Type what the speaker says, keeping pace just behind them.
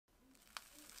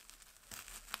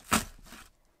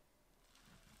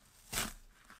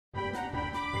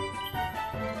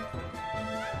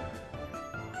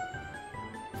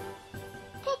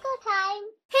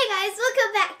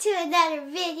another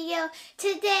video.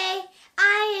 Today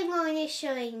I am going to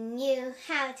show you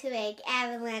how to make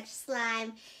avalanche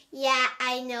slime. Yeah,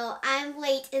 I know I'm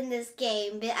late in this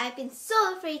game, but I've been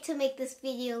so afraid to make this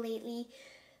video lately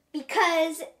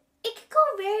because it could go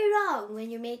very wrong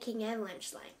when you're making avalanche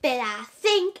slime. But I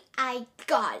think I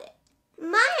got it.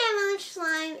 My avalanche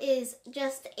slime is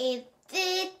just a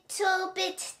little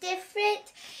bit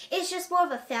different. It's just more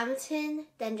of a fountain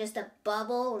than just a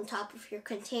bubble on top of your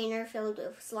container filled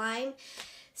with slime.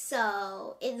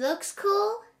 So it looks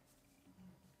cool,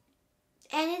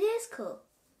 and it is cool.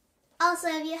 Also,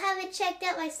 if you haven't checked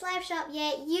out my slime shop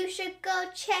yet, you should go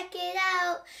check it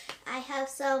out. I have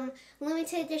some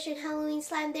limited edition Halloween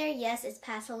slime there. Yes, it's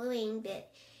past Halloween, but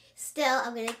still,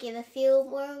 I'm going to give a few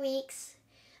more weeks.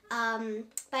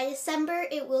 By December,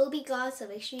 it will be gone, so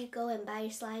make sure you go and buy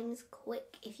your slimes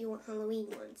quick if you want Halloween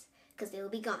ones, because they will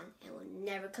be gone and will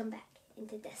never come back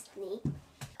into Destiny.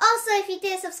 Also, if you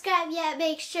didn't subscribe yet,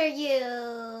 make sure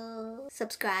you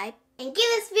subscribe and give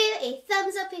this video a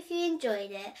thumbs up if you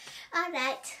enjoyed it.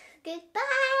 Alright,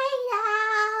 goodbye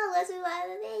now. Let's move on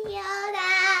to the video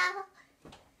now.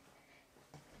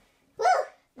 Woo!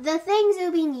 The things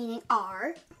you'll be needing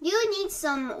are, you need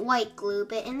some white glue,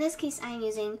 but in this case I'm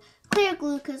using clear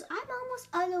glue because I'm almost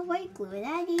out of white glue and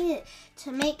I need it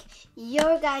to make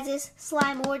your guys'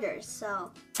 slime orders.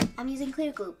 So I'm using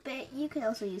clear glue, but you could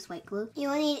also use white glue.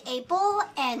 You'll need a bowl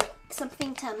and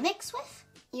something to mix with.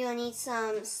 You'll need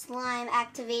some slime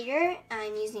activator.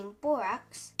 I'm using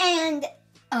borax. And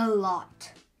a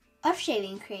lot of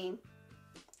shaving cream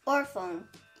or foam.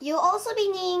 You'll also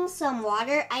be needing some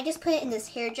water. I just put it in this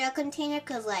hair gel container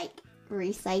because, like,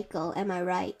 recycle, am I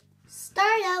right?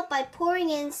 Start out by pouring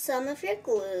in some of your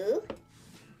glue.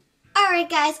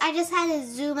 Alright guys, I just had to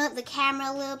zoom out the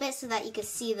camera a little bit so that you could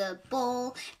see the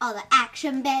bowl, all the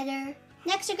action better.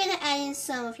 Next you're going to add in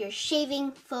some of your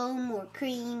shaving foam or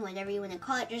cream, whatever you want to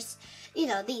call it. Just, you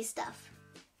know, these stuff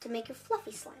to make your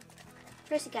fluffy slime.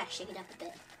 First you got to shake it up a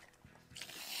bit.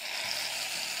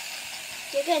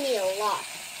 You're going to need a lot.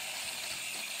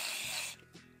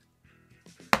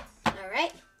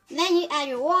 Alright, then you add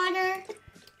your water.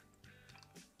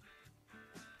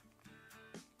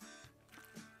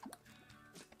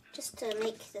 Just to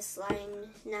make the slime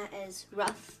not as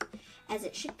rough as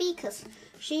it should be, because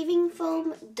shaving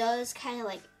foam does kind of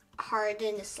like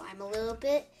harden the slime a little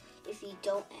bit if you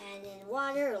don't add in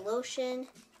water or lotion.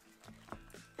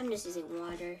 I'm just using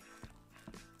water.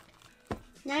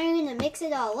 Now you're going to mix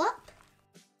it all up.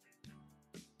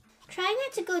 Try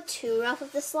not to go too rough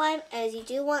with the slime, as you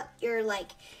do want your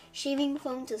shaving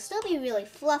foam to still be really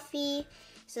fluffy,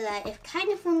 so that it kind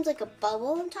of forms like a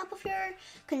bubble on top of your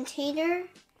container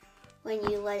when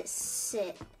you let it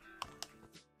sit.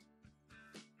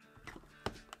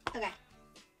 Okay,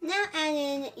 now add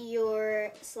in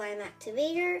your slime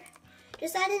activator.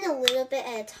 Just add in a little bit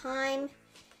at a time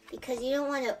because you don't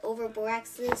want to over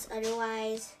borax this,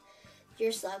 otherwise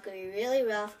your slime could be really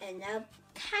rough and that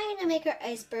kind of make our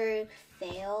iceberg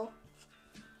fail.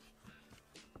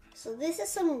 So this is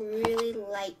some really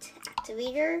light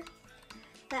activator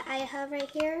that I have right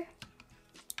here.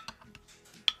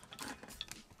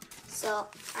 So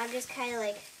I'm just kind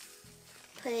of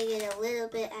putting it a little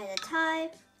bit at a time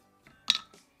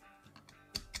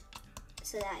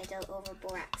so that I don't over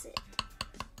borax it.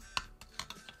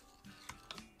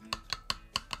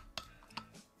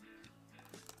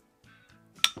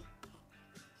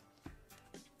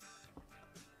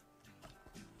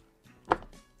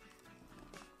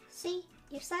 See,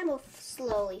 your slime will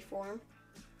slowly form.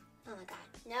 Oh my god,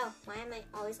 no, why am I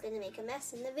always going to make a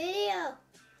mess in the video?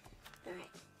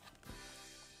 Alright.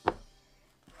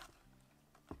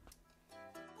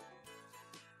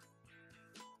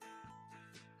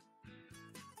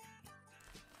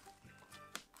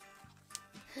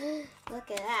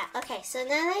 Look at that. Okay, so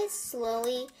now it's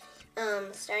slowly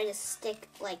starting to stick,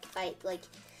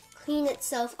 clean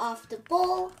itself off the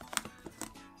bowl.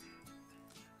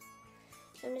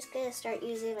 I'm just going to start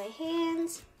using my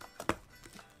hands.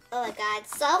 Oh my god,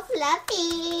 so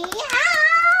fluffy!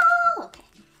 Ow! Okay.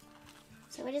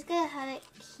 So we're just going to have it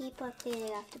keep on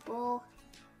cleaning off the bowl.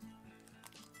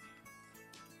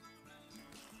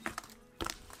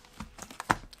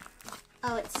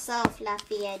 Oh, it's so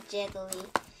fluffy and jiggly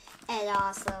and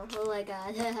awesome. Oh my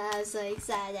god, I'm so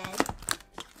excited.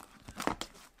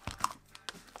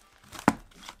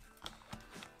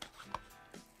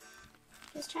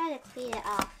 Just try to clean it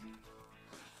off.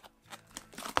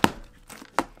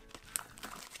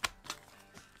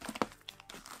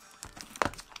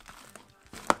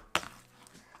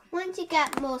 Once you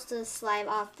got most of the slime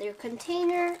off your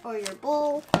container or your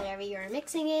bowl, whatever you're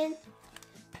mixing in,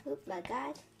 oh my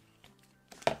god,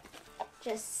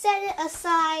 Just set it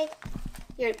aside.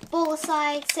 Your bowl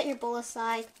aside. Set your bowl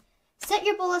aside. Set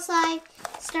your bowl aside.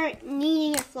 Start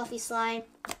kneading your fluffy slime.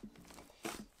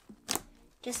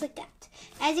 Just like that.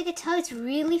 As you can tell, it's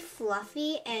really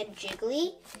fluffy and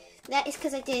jiggly. That is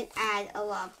because I didn't add a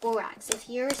lot of borax. If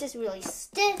yours is really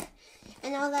stiff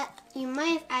and all that, you might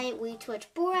have added way too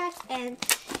much borax and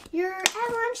your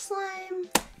avalanche slime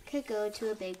could go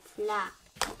to a big flop.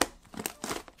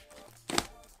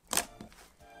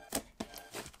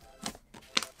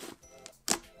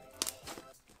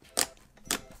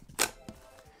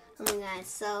 Oh my god,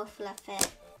 it's so fluffy.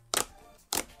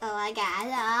 Oh, I got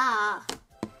it all.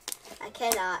 I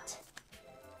cannot.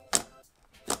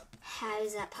 How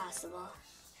is that possible?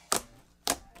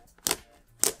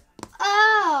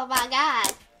 Oh my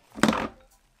god.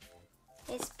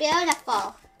 It's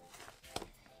beautiful.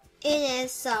 It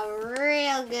is some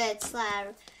real good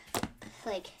slime.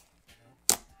 Like,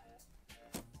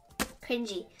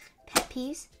 cringy. Pet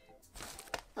peeves?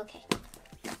 Okay.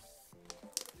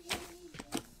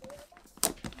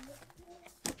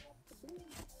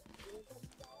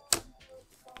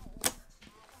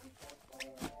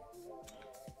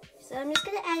 So I'm just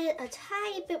going to add a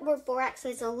tiny bit more borax so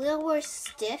it's a little more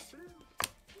stiff.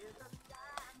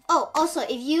 Oh, also,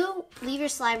 if you leave your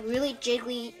slime really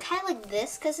jiggly, kind of like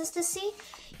this consistency,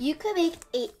 you could make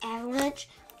an avalanche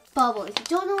bubble. If you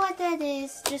don't know what that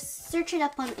is, just search it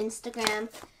up on Instagram.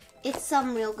 It's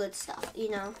some real good stuff, you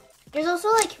know. There's also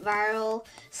like viral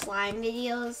slime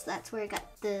videos. That's where I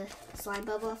got the slime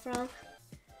bubble from.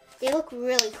 They look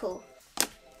really cool.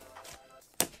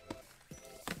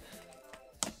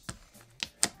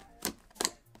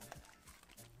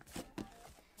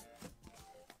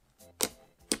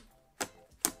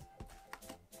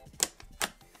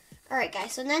 Alright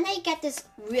guys, so now that you get this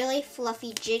really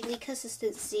fluffy, jiggly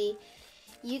consistency,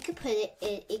 you can put it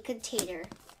in a container.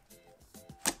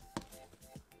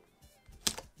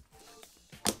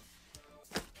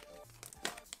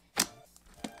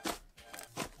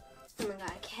 Oh my god,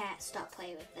 I can't stop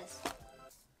playing with this.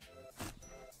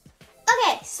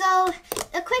 Okay, so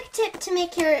a quick tip to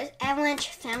make your avalanche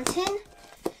fountain.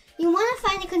 You want to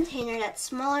find a container that's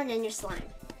smaller than your slime.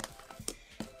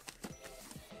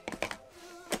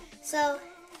 So,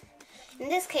 in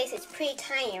this case, it's pretty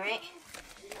tiny, right?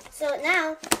 So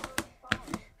now,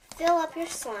 fill up your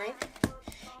slime,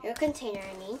 your container,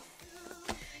 I mean.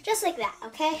 Just like that,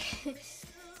 okay?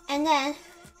 And then,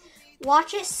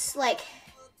 watch it like,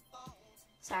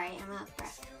 sorry, I'm out of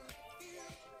breath.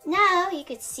 Now, you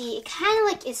can see it kind of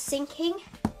like is sinking.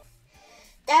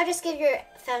 That'll just give your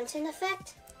fountain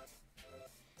effect.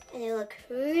 And it'll look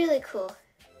really cool.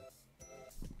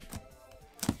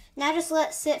 Now just let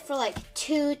it sit for like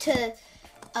 2 to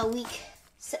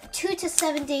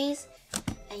 7 days,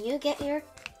 and you get your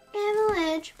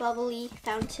avalanche bubbly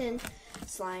fountain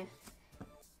slime.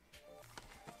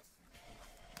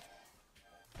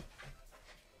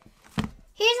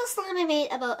 Here's a slime I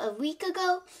made about a week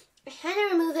ago. I had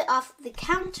to remove it off the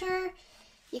counter.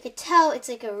 You could tell it's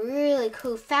like a really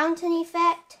cool fountain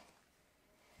effect.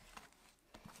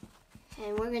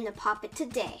 And we're gonna pop it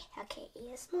today. Okay,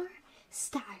 ASMR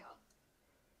style.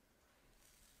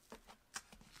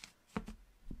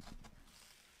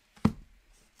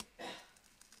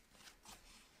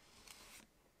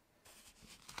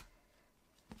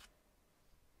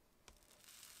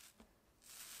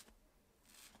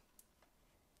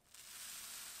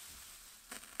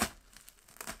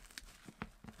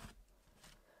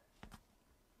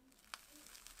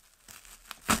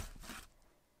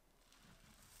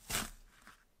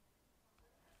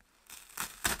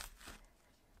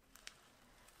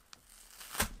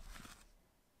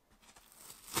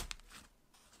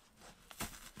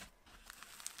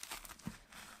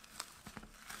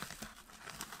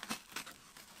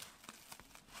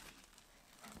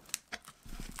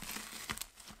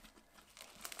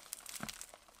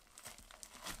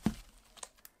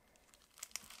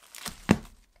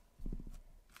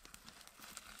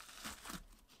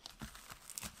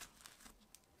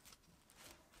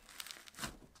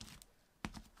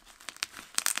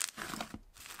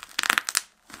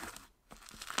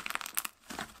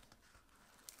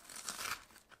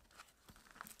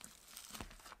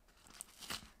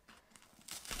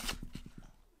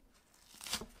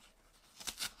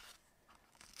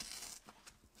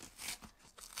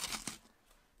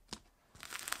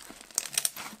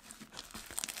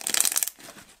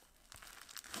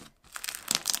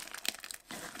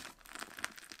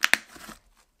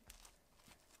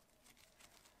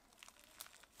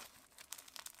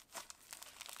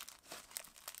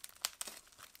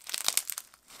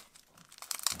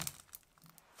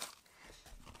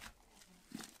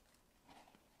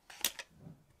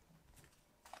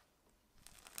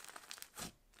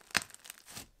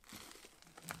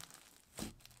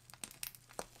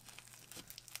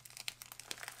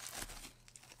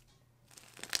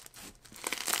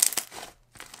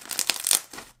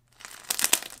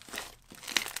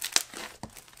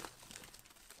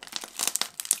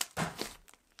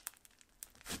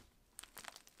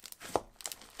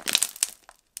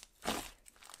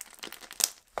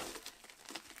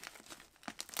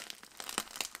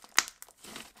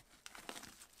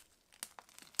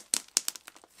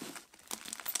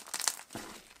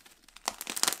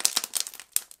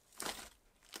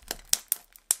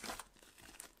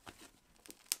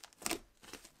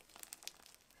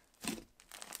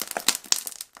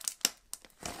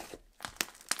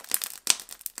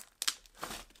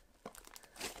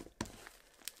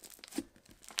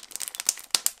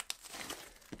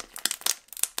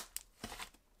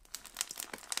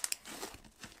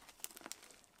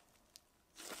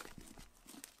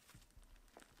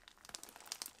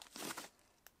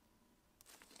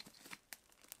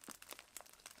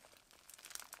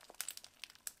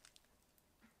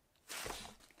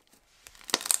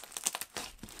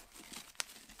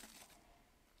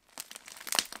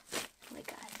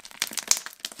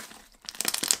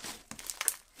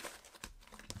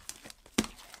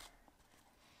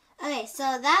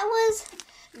 so that was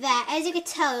that. As you can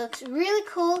tell, it looks really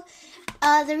cool.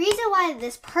 The reason why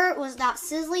this part was not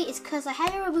sizzly is because I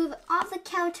had to remove it off the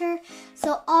counter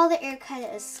so all the air kind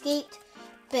of escaped.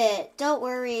 But don't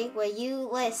worry, when you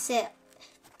let it sit,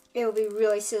 it will be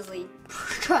really sizzly.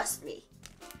 Trust me.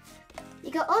 You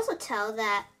can also tell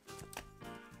that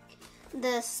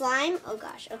the slime, oh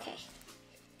gosh, okay.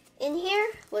 In here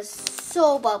was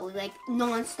so bubbly, like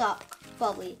non-stop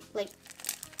bubbly, like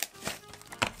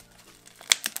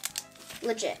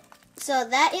legit. So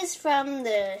that is from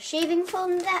the shaving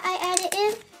foam that I added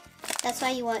in. That's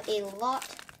why you want a lot.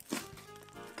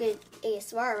 Good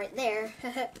ASMR right there.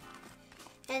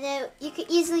 And then you can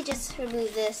easily just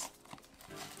remove this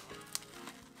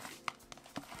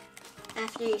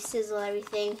after you sizzle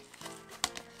everything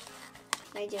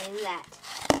by doing that.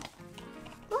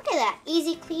 Look at that,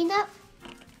 easy cleanup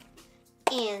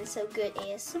and so good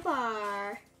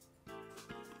ASMR.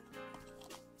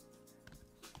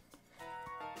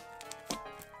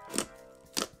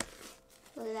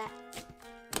 Look at that.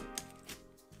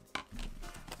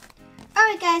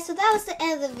 Alright guys, so that was the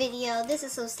end of the video. This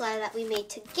is some slime that we made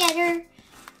together.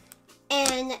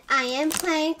 And I am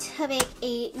planning to make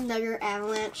another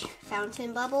Avalanche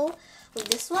Fountain Bubble with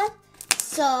this one.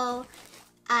 So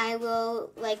I will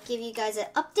give you guys an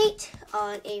update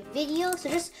on a video. So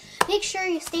just make sure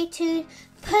you stay tuned.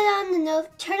 Turn on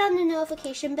the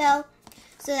notification bell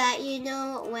so that you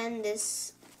know when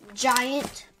this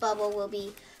giant bubble will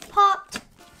be popped.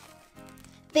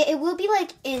 But it will be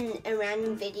in a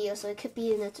random video, so it could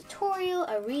be in a tutorial,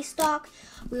 a restock.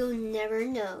 We'll never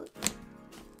know.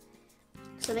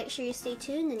 So make sure you stay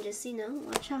tuned and just,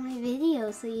 watch all my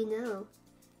videos so you know.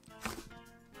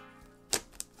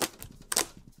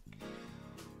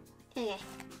 Okay.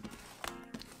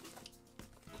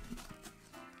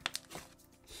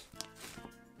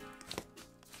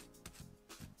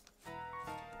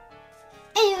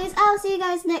 Anyways, I'll see you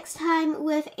guys next time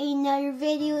with another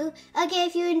video. Again,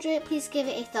 if you enjoyed it, please give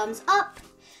it a thumbs up.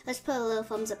 Let's put a little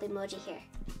thumbs up emoji here.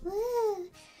 Woo.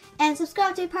 And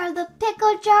subscribe to be part of the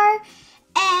pickle jar.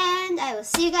 And I will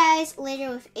see you guys later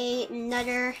with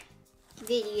another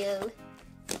video.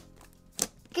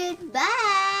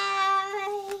 Goodbye.